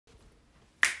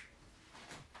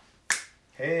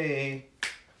Hey.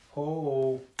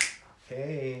 Ho.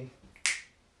 Hey.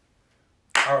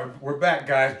 All right, we're back,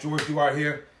 guys. George Duarte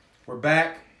here. We're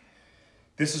back.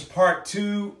 This is part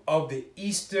 2 of the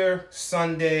Easter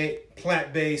Sunday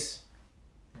plant-based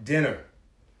dinner.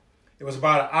 It was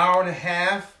about an hour and a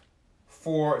half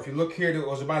for, if you look here, it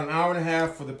was about an hour and a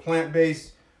half for the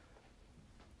plant-based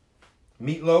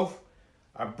meatloaf.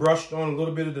 I brushed on a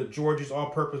little bit of the George's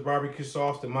all-purpose barbecue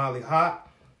sauce, the mildly hot.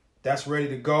 That's ready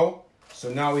to go. So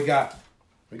now we got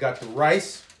the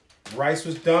rice. Rice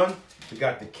was done. We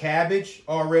got the cabbage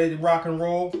all ready to rock and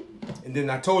roll. And then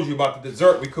I told you about the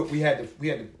dessert. We had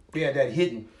that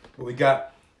hidden. But we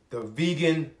got the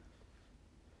vegan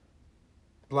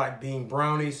black bean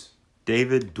brownies.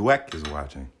 David Dweck is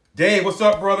watching. Dave, what's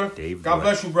up, brother? Dave God Dweck.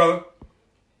 bless you, brother.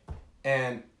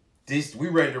 And we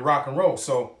ready to rock and roll.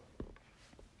 So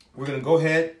we're gonna go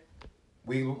ahead.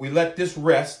 We let this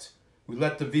rest. We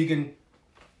let the vegan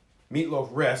meatloaf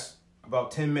rest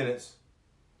about 10 minutes.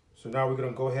 So now we're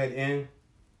gonna go ahead in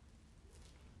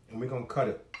and we're gonna cut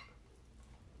it.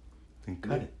 Then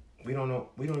cut it. We don't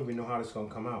even know how this is gonna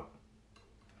come out.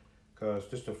 Cause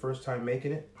this is the first time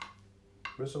making it.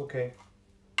 But it's okay.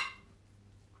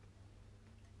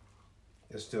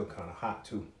 It's still kind of hot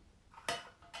too.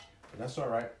 But that's all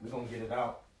right. We're gonna get it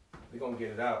out. We're gonna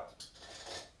get it out.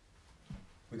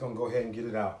 We're gonna go ahead and get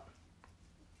it out.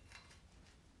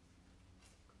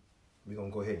 We're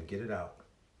gonna go ahead and get it out.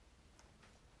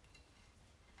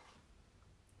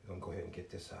 We're gonna go ahead and get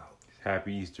this out.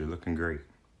 Happy Easter, looking great.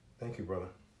 Thank you, brother.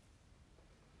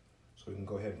 So we can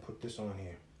go ahead and put this on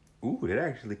here. Ooh, that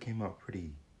actually came out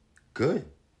pretty good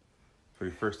for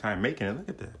your first time making it. Look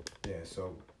at that. Yeah,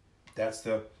 so that's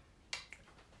the...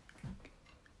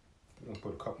 We're gonna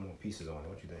put a couple more pieces on it.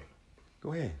 What you think?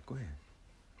 Go ahead.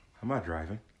 I'm not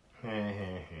driving.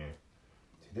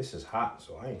 See, this is hot,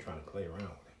 so I ain't trying to play around with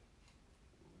it.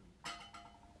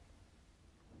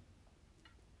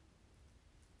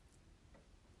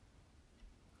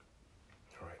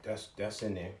 All right, that's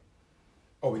in there.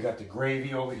 Oh, we got the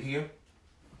gravy over here.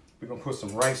 We're gonna put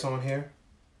some rice on here.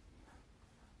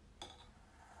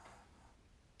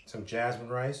 Some jasmine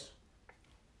rice.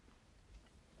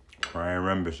 Brian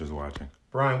Rembish is watching.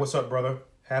 Brian, what's up, brother?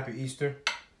 Happy Easter.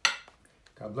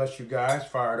 God bless you guys.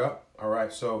 Fired up. All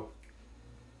right, so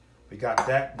we got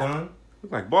that done.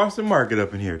 Look like Boston Market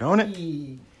up in here, don't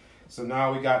it? So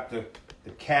now we got the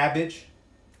cabbage.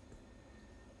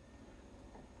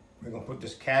 We're going to put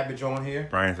this cabbage on here.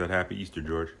 Brian said happy Easter,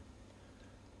 George.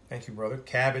 Thank you, brother.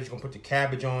 Cabbage. Going to put the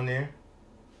cabbage on there.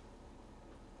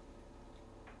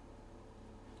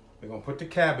 We're going to put the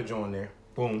cabbage on there.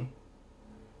 Boom.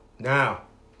 Now.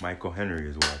 Michael Henry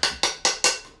is watching.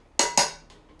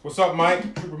 What's up,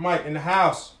 Mike? Trooper Mike in the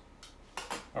house.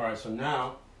 All right, so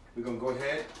now we're going to go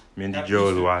ahead. Mindy Joe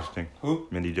is watching. Who?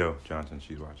 Mindy Joe Johnson,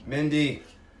 she's watching. Mindy,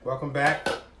 welcome back.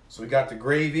 So we got the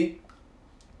gravy.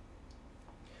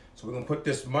 So we're going to put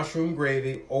this mushroom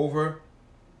gravy over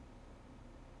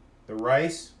the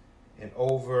rice and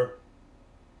over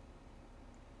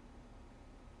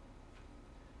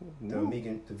the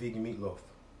vegan meatloaf.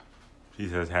 She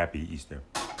says happy Easter.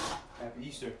 Happy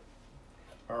Easter.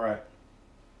 All right.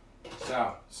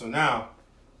 So now,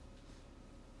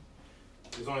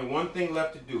 there's only one thing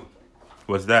left to do.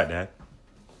 What's that, Dad?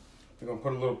 We're going to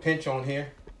put a little pinch on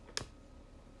here.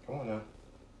 Come on now.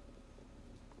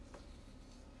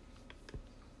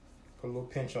 Put a little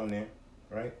pinch on there,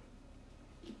 right?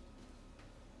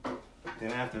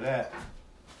 Then after that,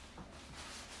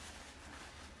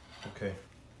 okay.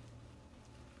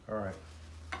 All right.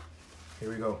 Here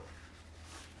we go.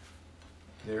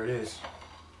 There it is.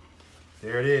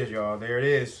 There it is, y'all. There it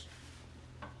is.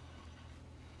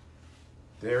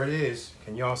 There it is.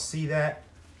 Can y'all see that?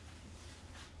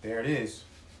 There it is.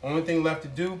 Only thing left to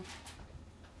do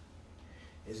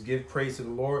is give praise to the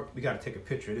Lord. We got to take a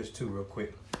picture of this too real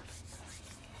quick.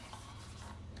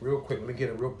 Real quick. Let me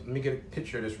get a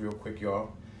picture of this real quick,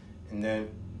 y'all. And then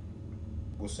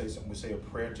we'll say something. We'll say a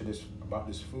prayer to this about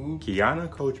this food. Kiana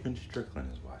Coachman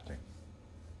Strickland is watching.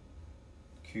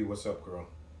 Q, what's up, girl?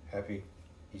 Happy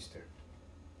Easter.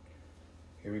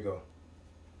 Here we go.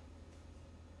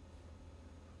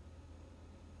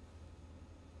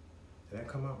 Did that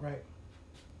come out right?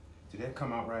 Did that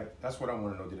come out right? That's what I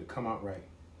want to know. Did it come out right?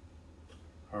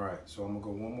 All right, so I'm going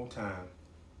to go one more time.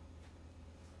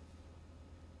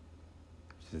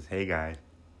 She says, hey, guys.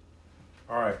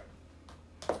 All right.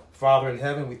 Father in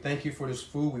heaven, we thank you for this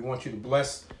food. We want you to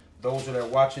bless those that are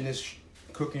watching this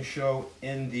cooking show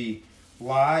in the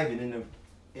live and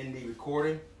in the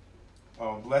recording.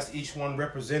 Bless each one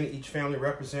represented, each family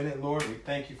represented, Lord. We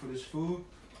thank you for this food.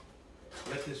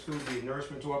 let this food be a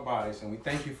nourishment to our bodies, and we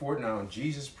thank you for it now in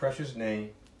Jesus' precious name.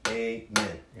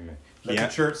 Amen. Amen. Let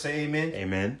the church say amen.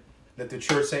 Amen. Let the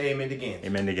church say amen again.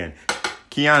 Amen again.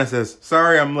 Kiana says,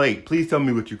 sorry I'm late. Please tell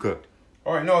me what you cooked.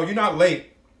 All right, no, you're not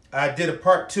late. I did a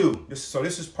part 2. This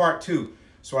is part 2.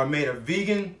 So I made a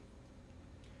vegan,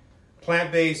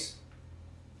 plant-based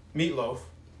meatloaf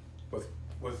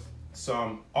with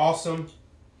some awesome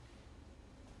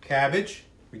cabbage.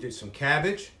 We did some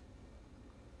cabbage.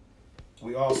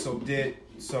 We also did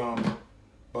some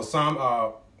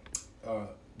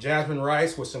jasmine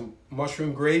rice with some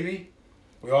mushroom gravy.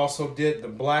 We also did the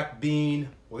black bean.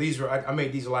 Well, these were I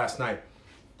made these last night.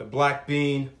 The black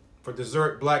bean for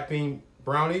dessert, black bean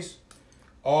brownies,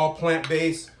 all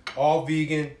plant-based, all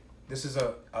vegan. This is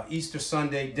a Easter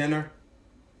Sunday dinner.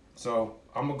 So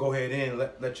I'm gonna go ahead and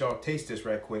let y'all taste this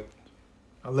right quick.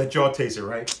 I'll let y'all taste it,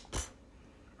 right?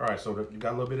 All right, so you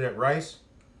got a little bit of that rice.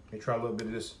 Let me try a little bit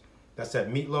of this. That's that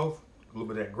meatloaf. A little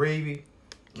bit of that gravy.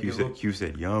 Q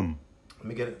said yum. Let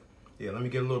me get it. Yeah, let me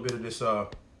get a little bit of this.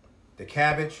 The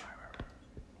cabbage.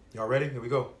 Y'all ready? Here we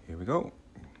go. Here we go.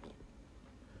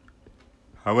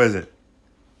 How is it?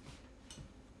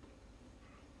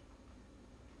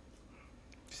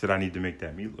 She said I need to make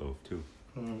that meatloaf too.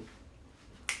 Mm-hmm.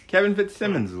 Kevin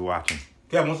Fitzsimmons is watching.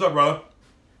 Kevin, what's up, brother?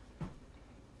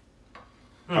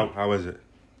 How is it?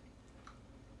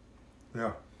 Yeah.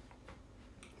 Let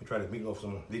me try this meatloaf,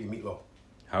 some vegan meatloaf.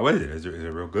 How is it? Is it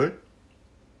real good?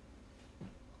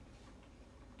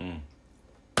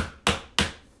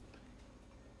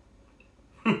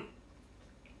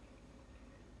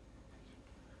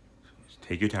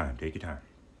 Take your time. Take your time.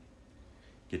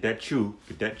 Get that chew.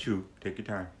 Get that chew. Take your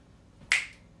time.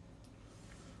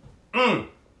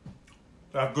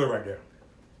 That's good right there.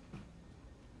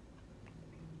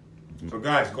 So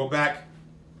guys, go back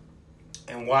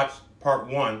and watch part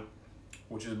 1,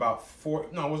 which is about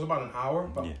it was about an hour.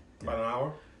 About an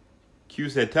hour. Q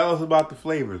said, tell us about the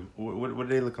flavors. What are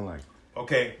they looking like?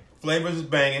 Okay, flavors is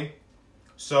banging.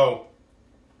 So,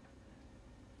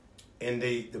 in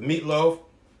the meatloaf,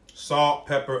 salt,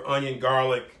 pepper, onion,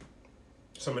 garlic,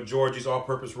 some of Georgie's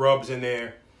all-purpose rubs in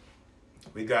there.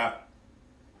 We got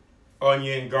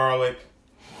onion, garlic.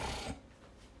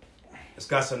 It's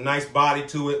got some nice body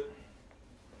to it.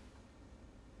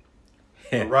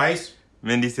 The rice.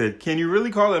 Mindy said, can you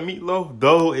really call it meatloaf,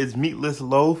 though it's meatless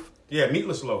loaf? Yeah,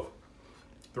 meatless loaf.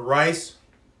 The rice.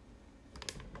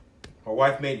 My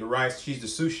wife made the rice. She's the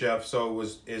sous chef, so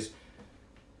is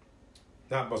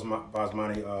not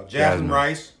basmati, jasmine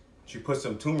rice. She put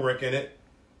some turmeric in it,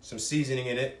 some seasoning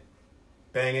in it,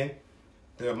 banging.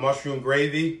 The mushroom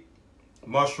gravy,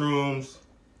 mushrooms,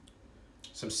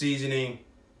 some seasoning,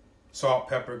 salt,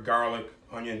 pepper, garlic,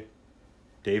 onion.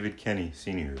 David Kenny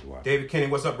Sr. is watching. David Kenny,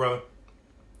 what's up, brother?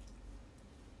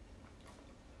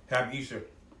 Happy Easter.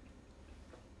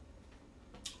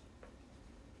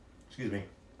 Excuse me.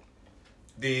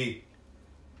 The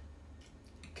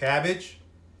cabbage,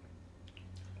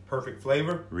 perfect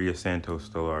flavor. Ria Santos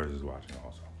Stolars is watching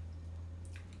also.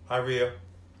 Hi, Ria.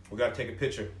 We got to take a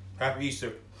picture. Happy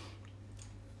Easter.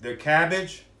 The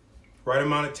cabbage, right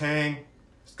amount of tang.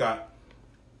 It's got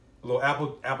a little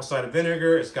apple cider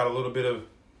vinegar. It's got a little bit of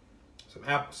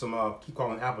keep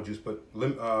calling it apple juice, but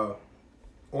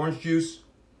orange juice.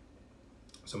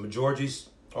 Some of Georgie's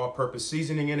all-purpose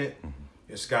seasoning in it. Mm-hmm.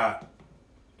 It's got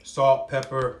salt,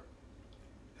 pepper.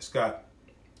 It's got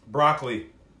broccoli.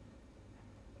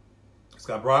 It's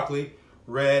got broccoli,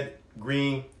 red,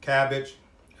 green, cabbage.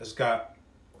 It's got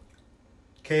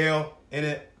kale in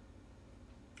it.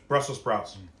 Brussels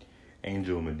sprouts.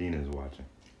 Angel Medina is watching.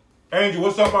 Angel,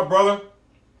 what's up, my brother?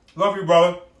 Love you,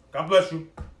 brother. God bless you.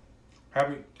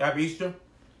 Happy Easter.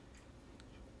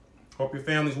 Hope your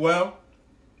family's well.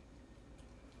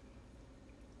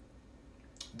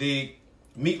 The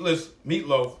meatless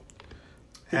meatloaf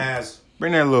has...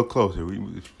 Bring that a little closer.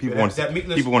 People want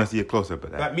to see a close-up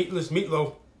of that. That meatless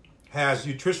meatloaf has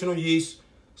nutritional yeast,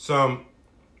 some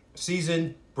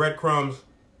seasoned breadcrumbs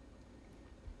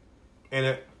in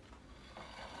it.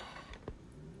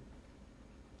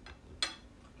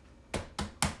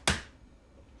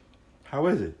 How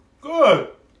is it? Good.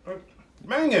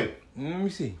 Banging. Let me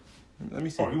see.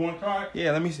 Oh, you want to try it?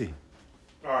 Yeah, let me see.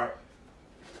 All right.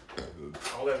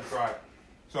 I'll let him try it.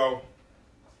 So,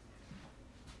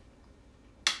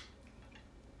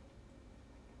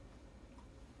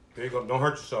 there you go. Don't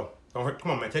hurt yourself.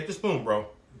 Come on, man. Take the spoon, bro.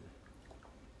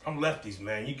 I'm lefties,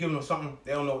 man. You give them something,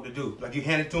 they don't know what to do. Like you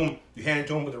hand it to them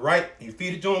with the right, and you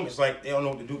feed it to them, it's like they don't know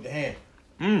what to do with the hand.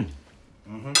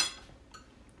 Mm-hmm.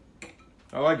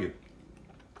 I like it.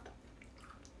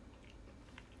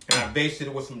 And I basted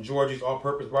it with some George's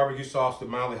all-purpose barbecue sauce that's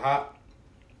mildly hot.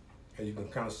 And you can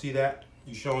kind of see that.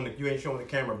 You ain't showing the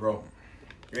camera, bro.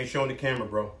 You ain't showing the camera,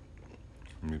 bro.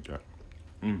 Let me try.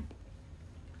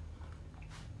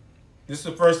 This is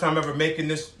the first time ever making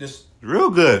this. Real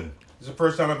good. This is the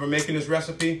first time ever making this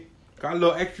recipe. Got a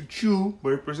little extra chew,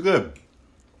 but it's pretty good.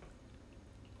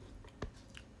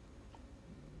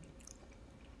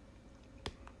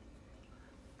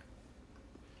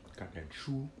 Got that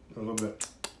chew. A little bit.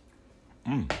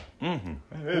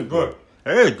 That is good.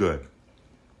 That is good.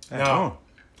 Now,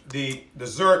 the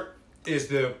dessert is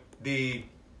the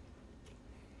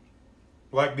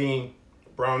black bean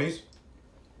brownies.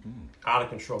 Out of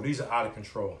control. These are out of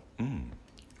control.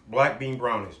 Black bean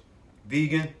brownies.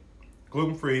 Vegan,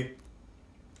 gluten-free,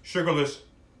 sugarless,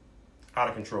 out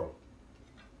of control.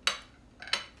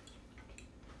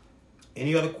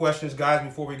 Any other questions, guys,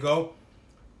 before we go?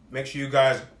 Make sure you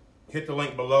guys hit the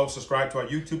link below. Subscribe to our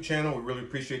YouTube channel. We really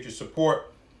appreciate your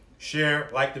support. Share,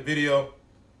 like the video.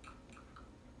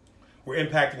 We're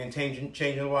impacting and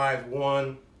changing lives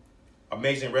one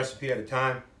amazing recipe at a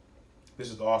time.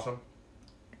 This is awesome.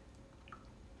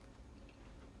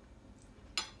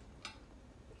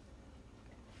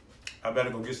 I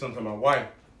better go get some to my wife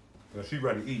because she's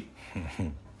ready to eat.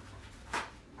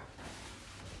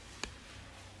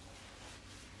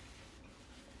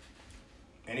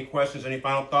 Any questions, any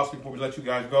final thoughts before we let you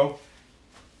guys go?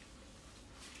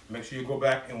 Make sure you go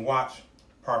back and watch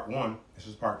part 1. This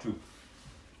is part 2.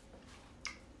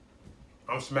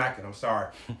 I'm smacking. I'm sorry.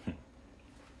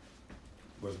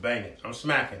 Was banging. I'm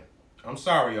smacking. I'm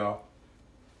sorry, y'all.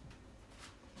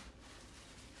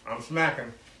 I'm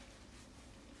smacking.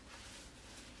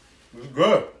 It's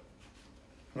good.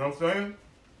 You know what I'm saying?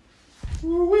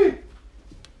 Woo-wee.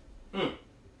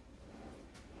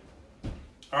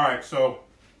 All right, so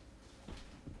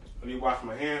let me wash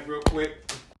my hands real quick.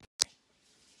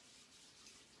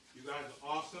 You guys are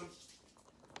awesome.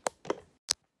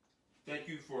 Thank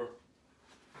you for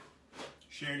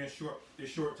sharing this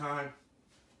short time.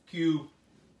 Q,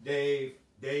 Dave,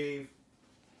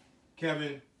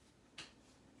 Kevin.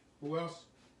 Who else?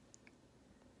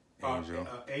 Angel.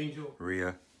 Angel.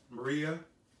 Maria.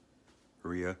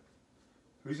 Who you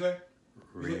say?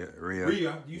 Ria.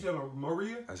 You said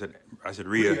Maria? I said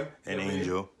Ria and Yeah,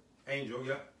 Angel. Angel,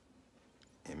 yeah.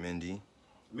 And Mindy.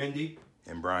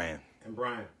 And Brian.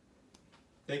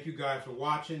 Thank you guys for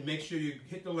watching. Make sure you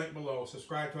hit the link below.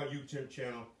 Subscribe to our YouTube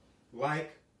channel.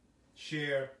 Like,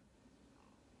 share.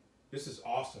 This is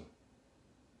awesome.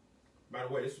 By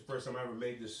the way, this is the first time I ever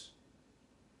made this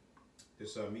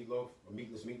meatloaf, a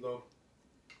meatless meatloaf.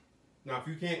 Now, if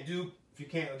you can't,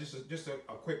 just a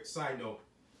quick side note.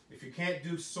 If you can't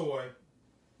do soy,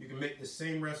 you can make the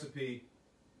same recipe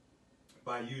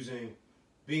by using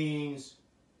beans,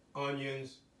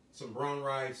 onions, some brown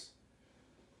rice,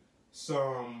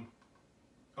 some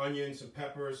onions, some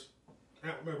peppers.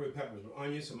 Not really peppers, but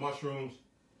onions, some mushrooms.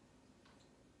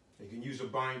 You can use a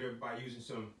binder by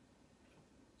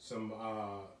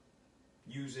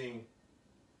using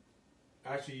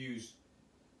I actually use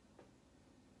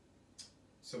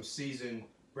some seasoned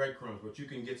breadcrumbs, but you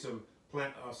can get some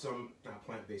not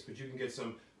plant-based, but you can get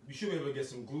some. You should be able to get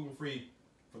some gluten-free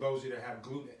for those of you that have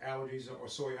gluten allergies or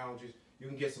soy allergies. You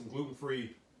can get some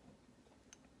gluten-free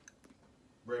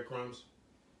breadcrumbs.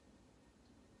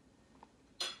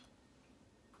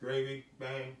 Gravy,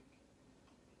 bang.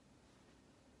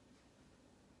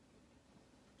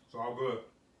 It's all good.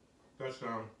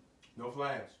 Touchdown. No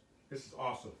flags. This is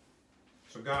awesome.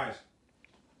 So guys,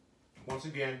 once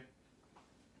again,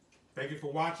 thank you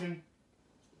for watching.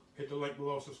 Hit the link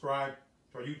below, subscribe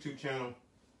to our YouTube channel.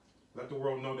 Let the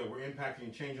world know that we're impacting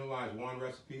and changing lives one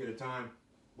recipe at a time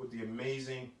with the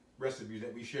amazing recipes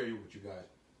that we share with you guys.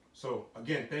 So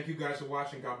again, thank you guys for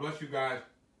watching. God bless you guys.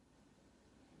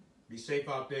 Be safe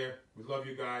out there. We love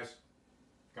you guys.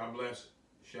 God bless.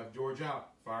 Chef George out.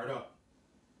 Fired up.